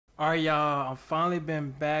All right, y'all. I've finally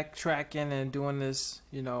been backtracking and doing this.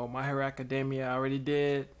 My Hero Academia. I already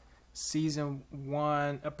did season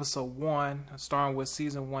one, episode one. Starting with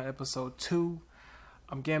season one, episode two.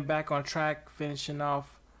 I'm getting back on track, finishing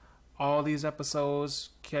off all these episodes,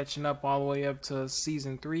 catching up all the way up to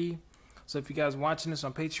season three. So if you guys watching this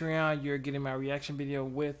on Patreon, you're getting my reaction video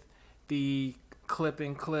with the clip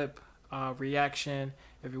reaction.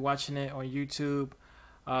 If you're watching it on YouTube,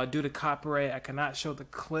 due to copyright, I cannot show the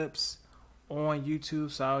clips on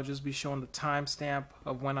YouTube, so I'll just be showing the timestamp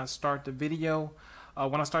of when I start the video.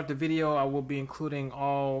 When I start the video, I will be including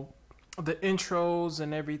all the intros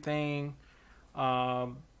and everything,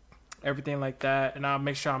 everything like that, and I'll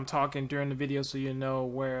make sure I'm talking during the video so you know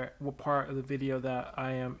what part of the video that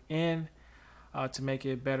I am in, to make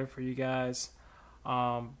it better for you guys.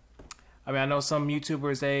 I know some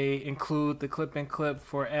YouTubers, they include the clip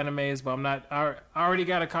for animes, but I'm not. I already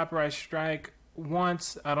got a copyright strike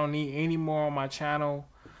once. I don't need any more on my channel,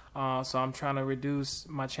 so I'm trying to reduce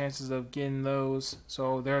my chances of getting those.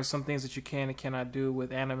 So there are some things that you can and cannot do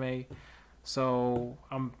with anime. So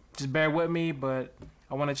just bear with me, but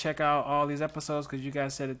I want to check out all these episodes because you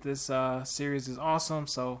guys said that this series is awesome.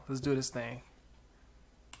 So let's do this thing.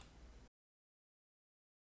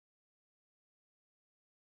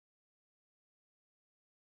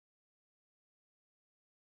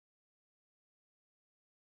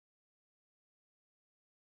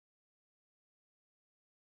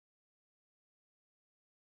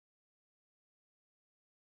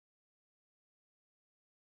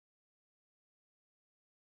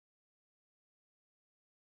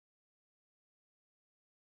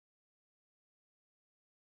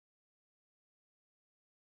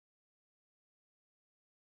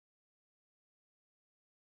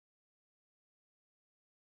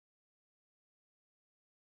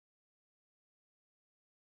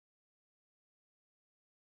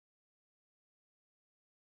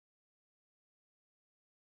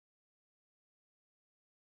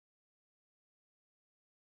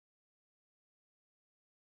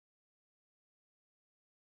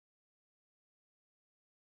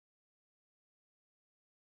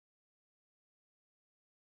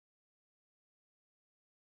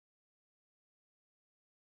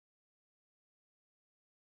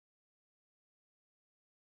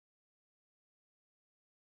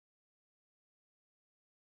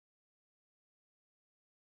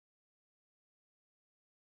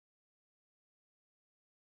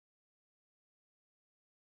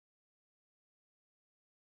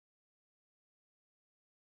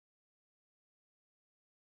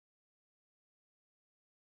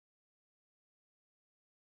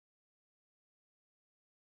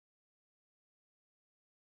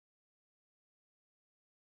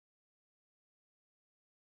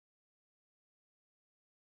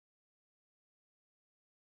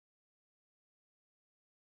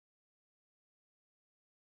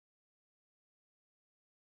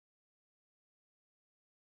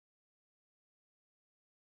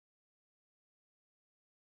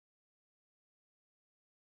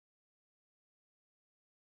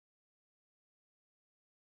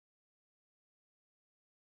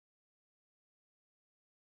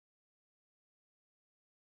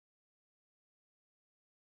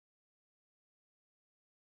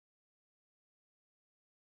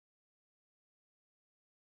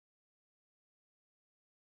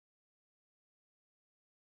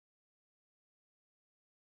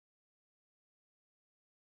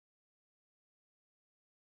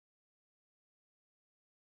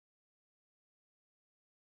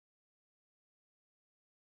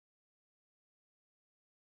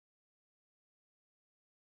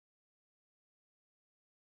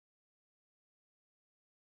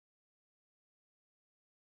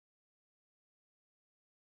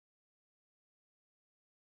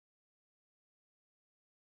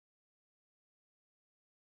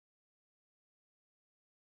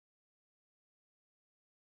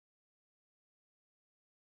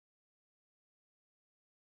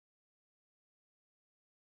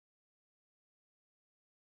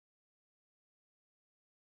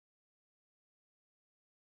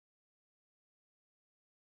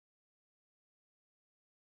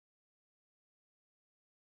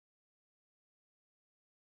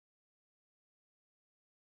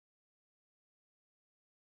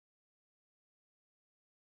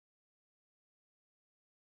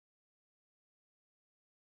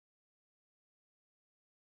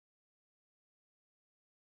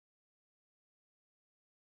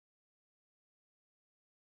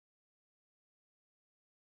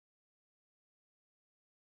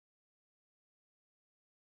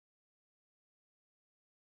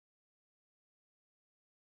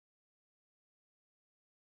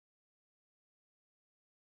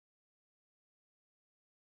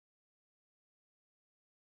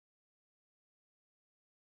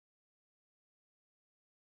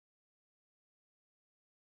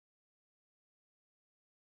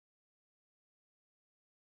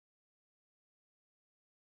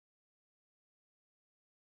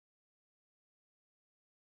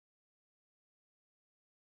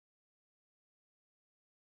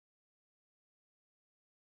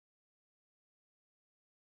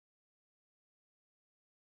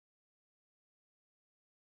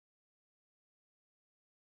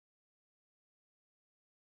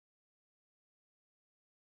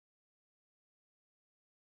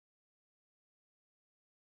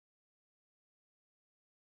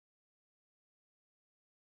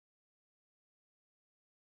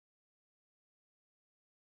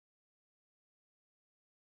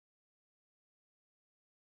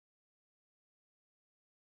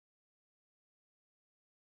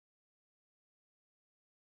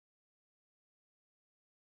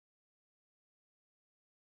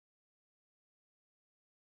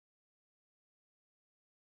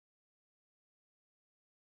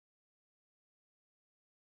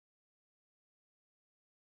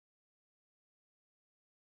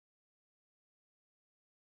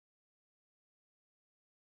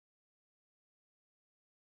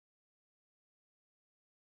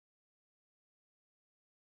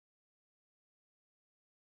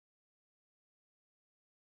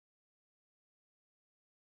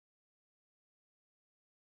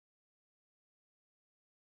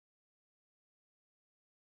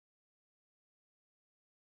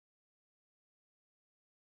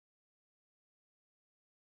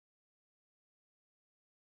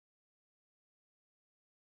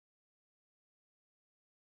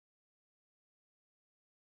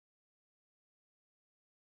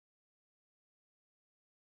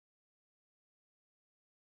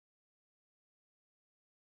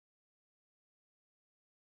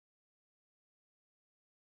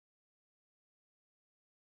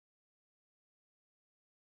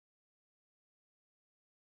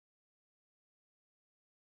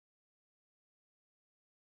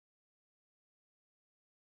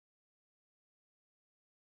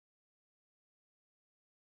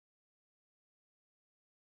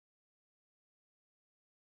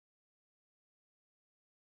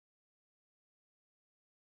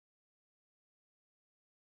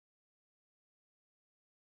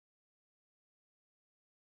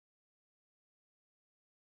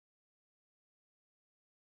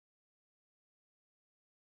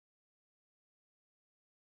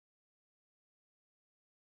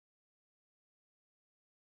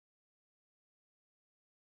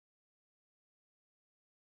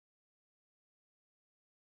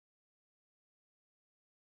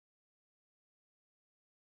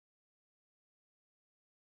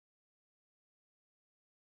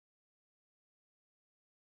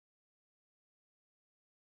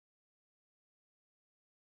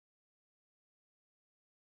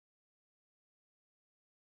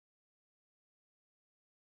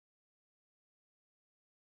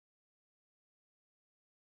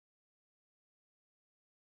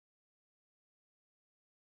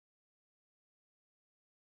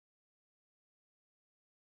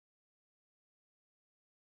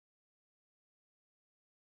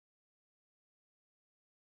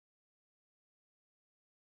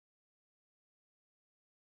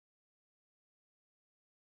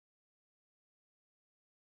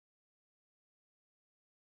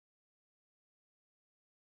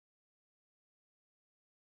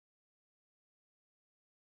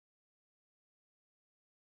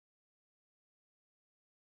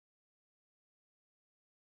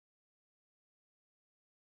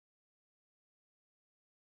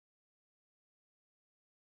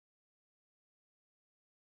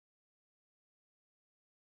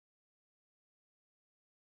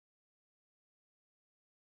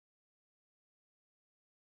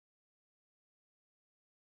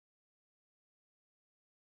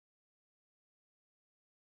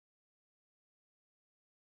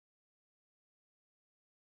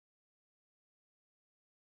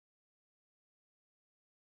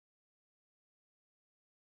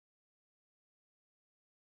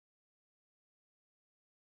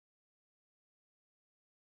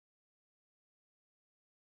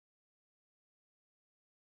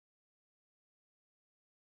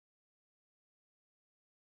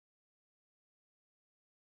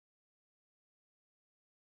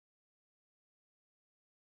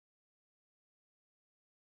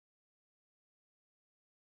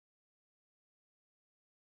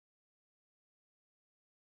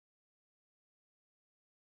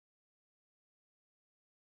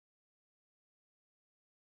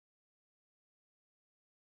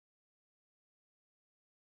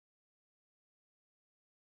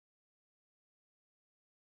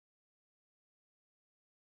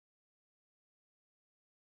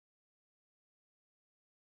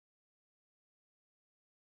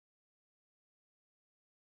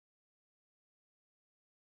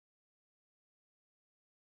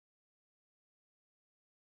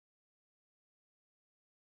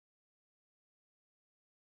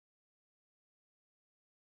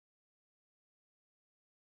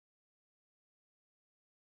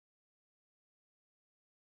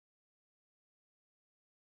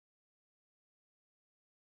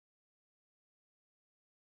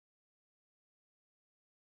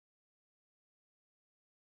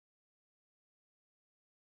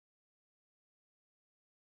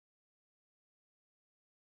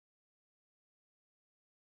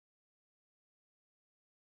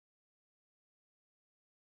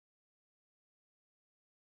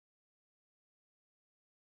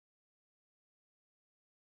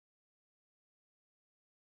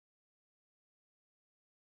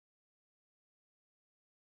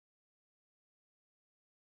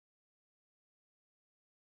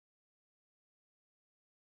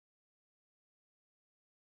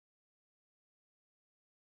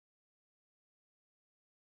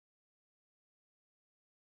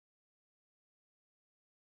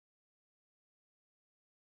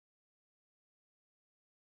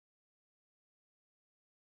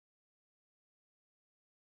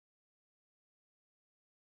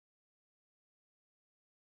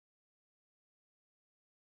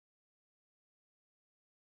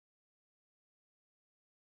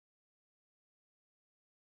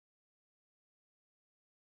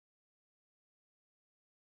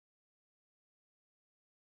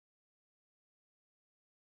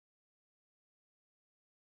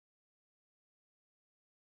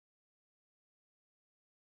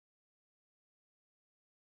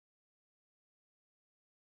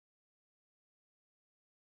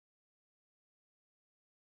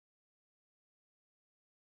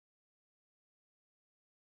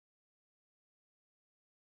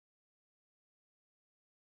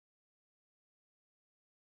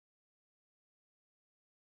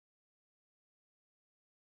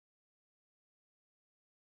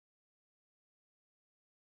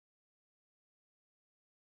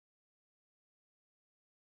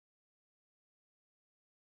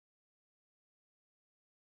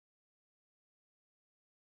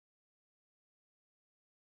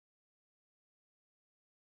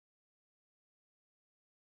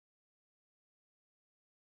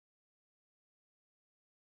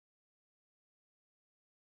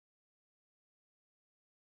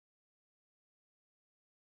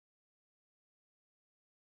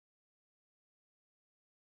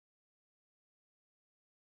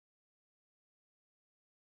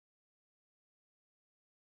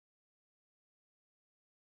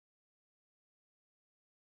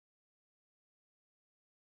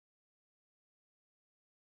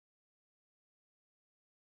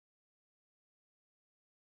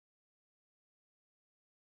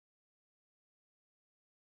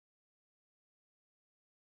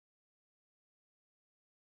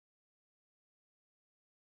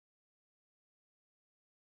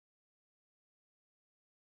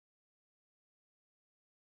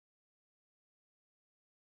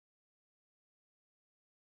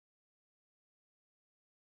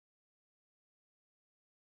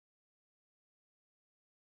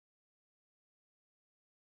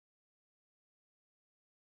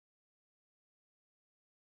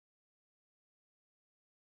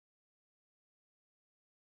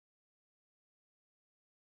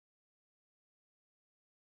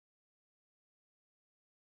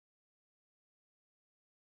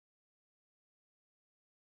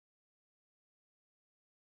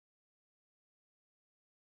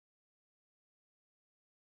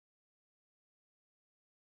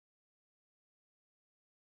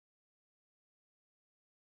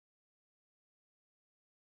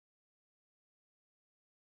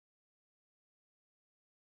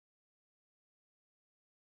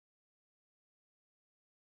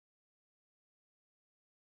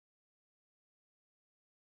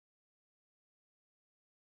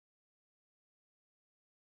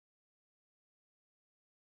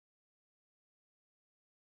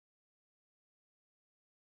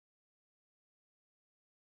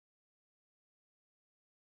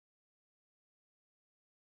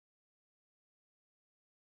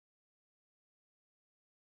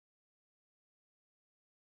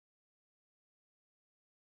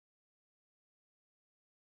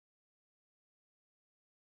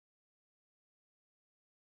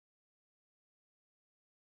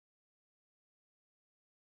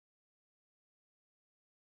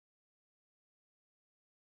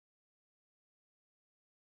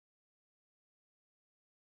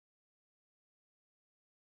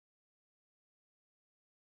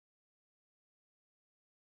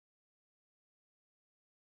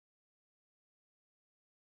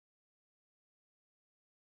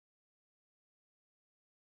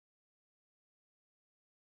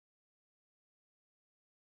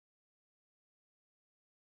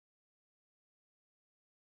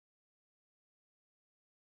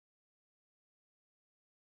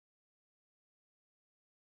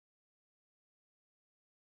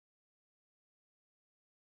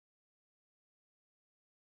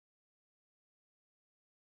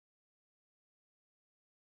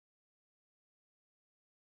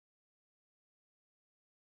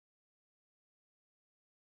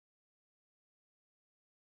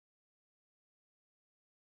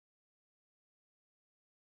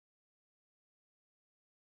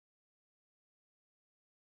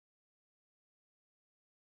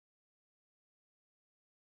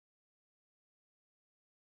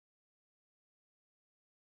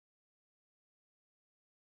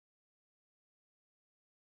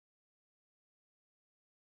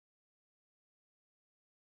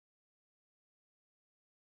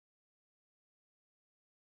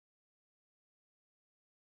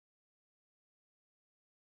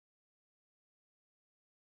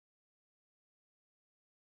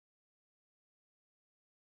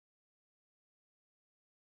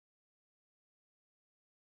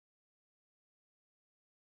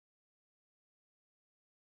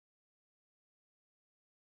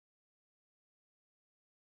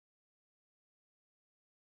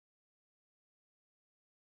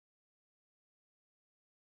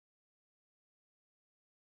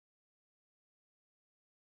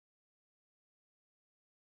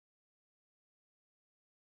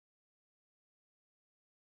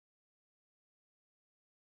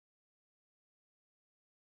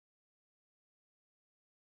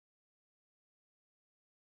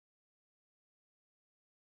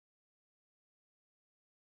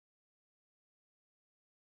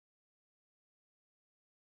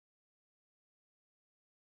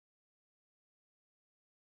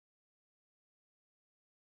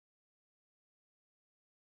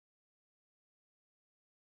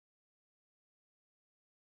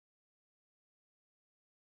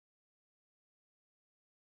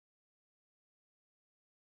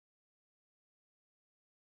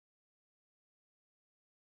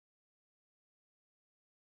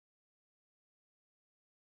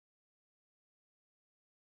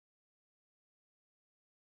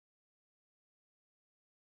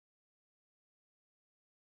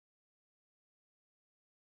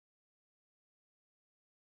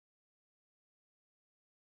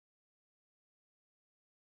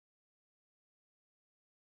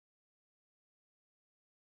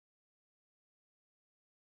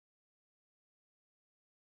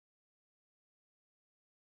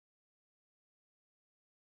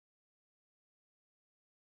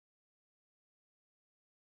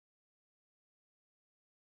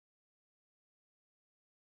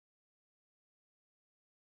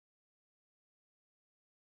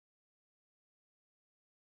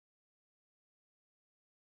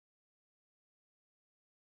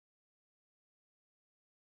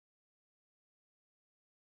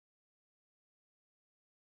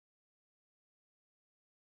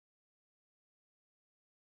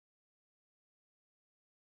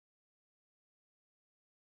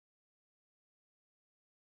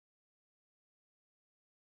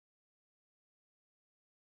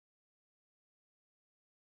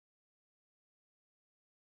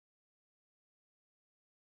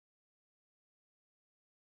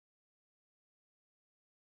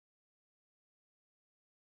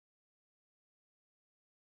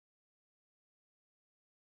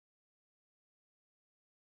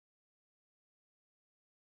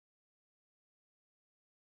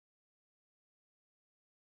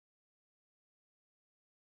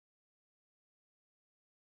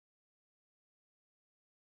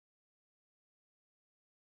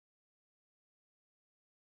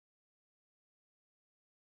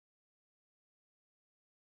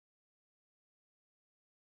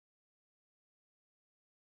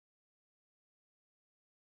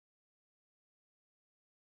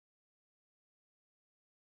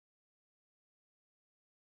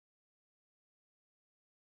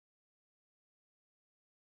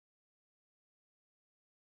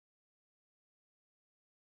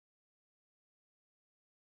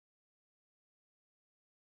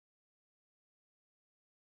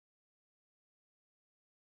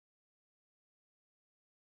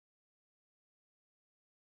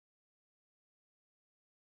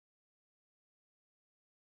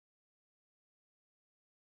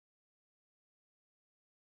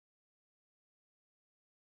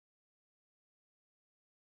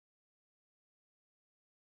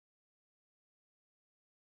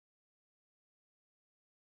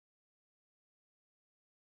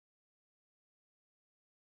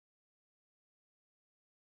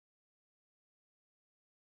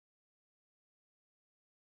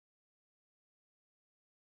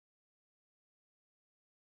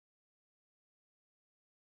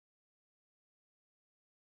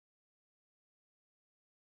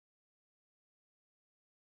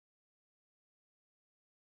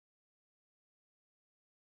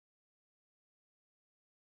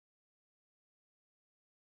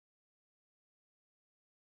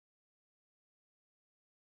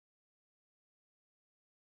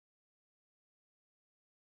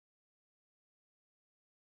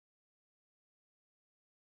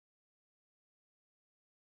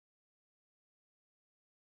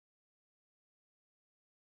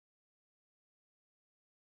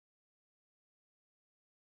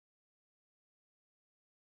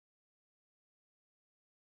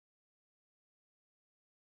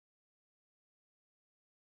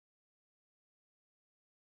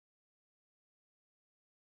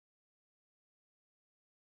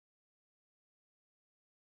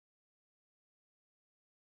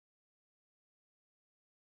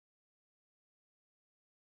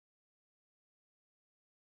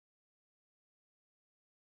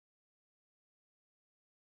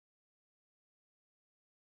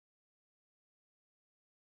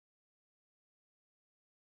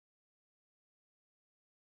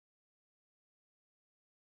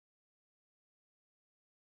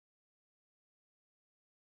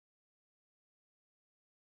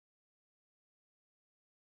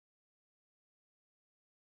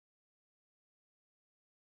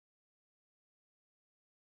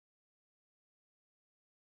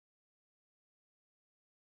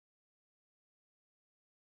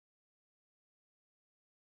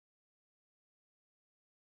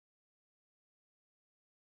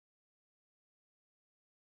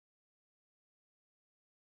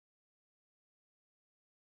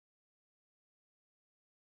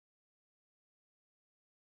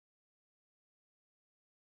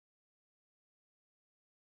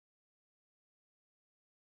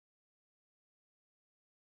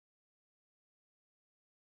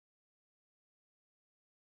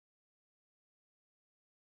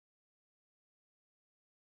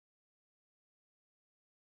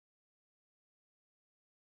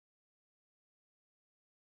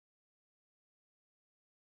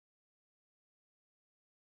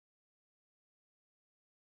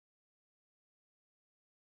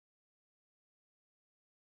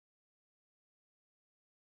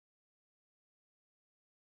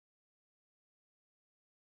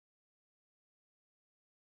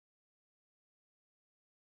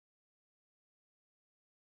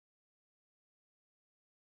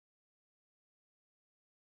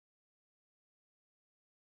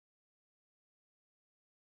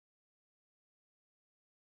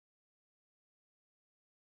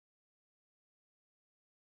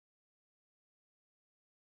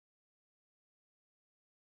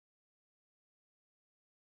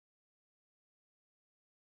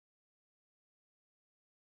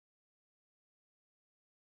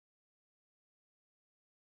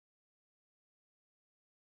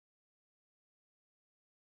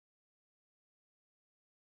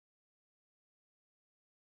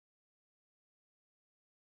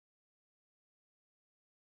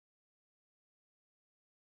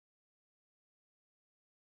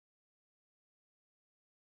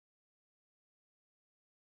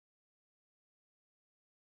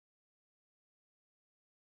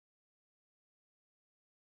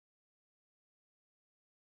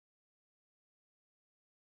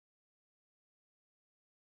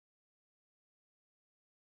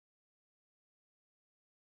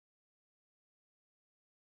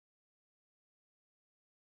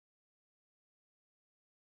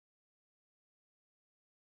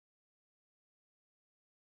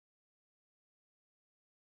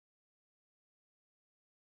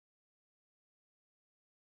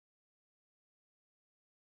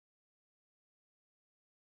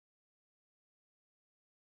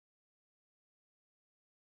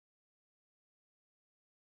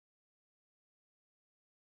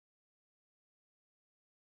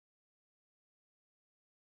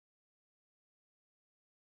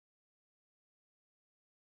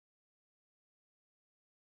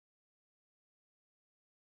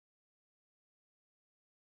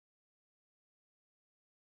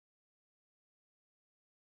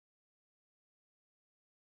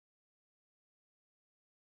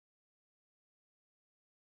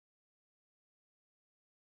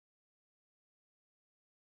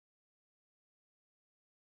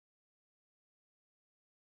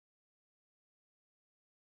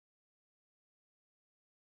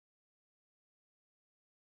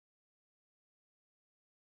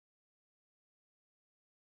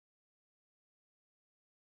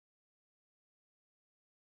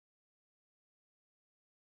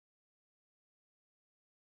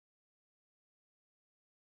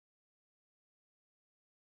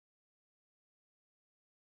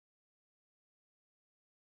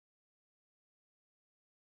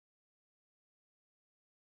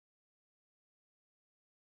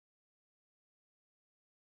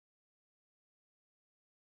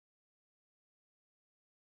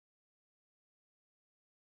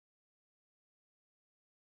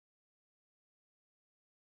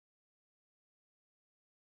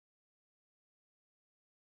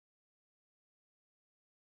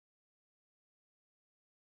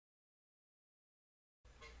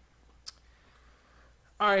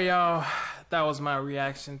 Alright, y'all. That was my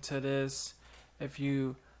reaction to this. If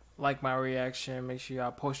you like my reaction, make sure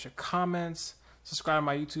y'all post your comments, subscribe to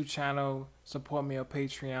my YouTube channel, support me on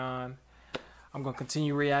Patreon. I'm going to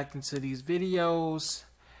continue reacting to these videos.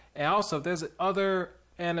 And also, if there's other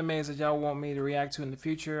animes that y'all want me to react to in the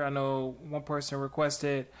future, I know one person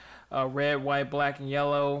requested Red, White, Black, and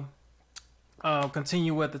Yellow.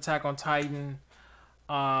 Continue with Attack on Titan,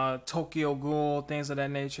 Tokyo Ghoul, things of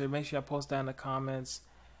that nature. Make sure y'all post that in the comments.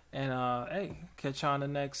 And hey, catch y'all on the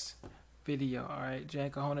next video. Alright,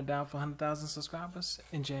 Janka holding it down for 100,000 subscribers.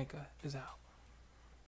 And Janka is out.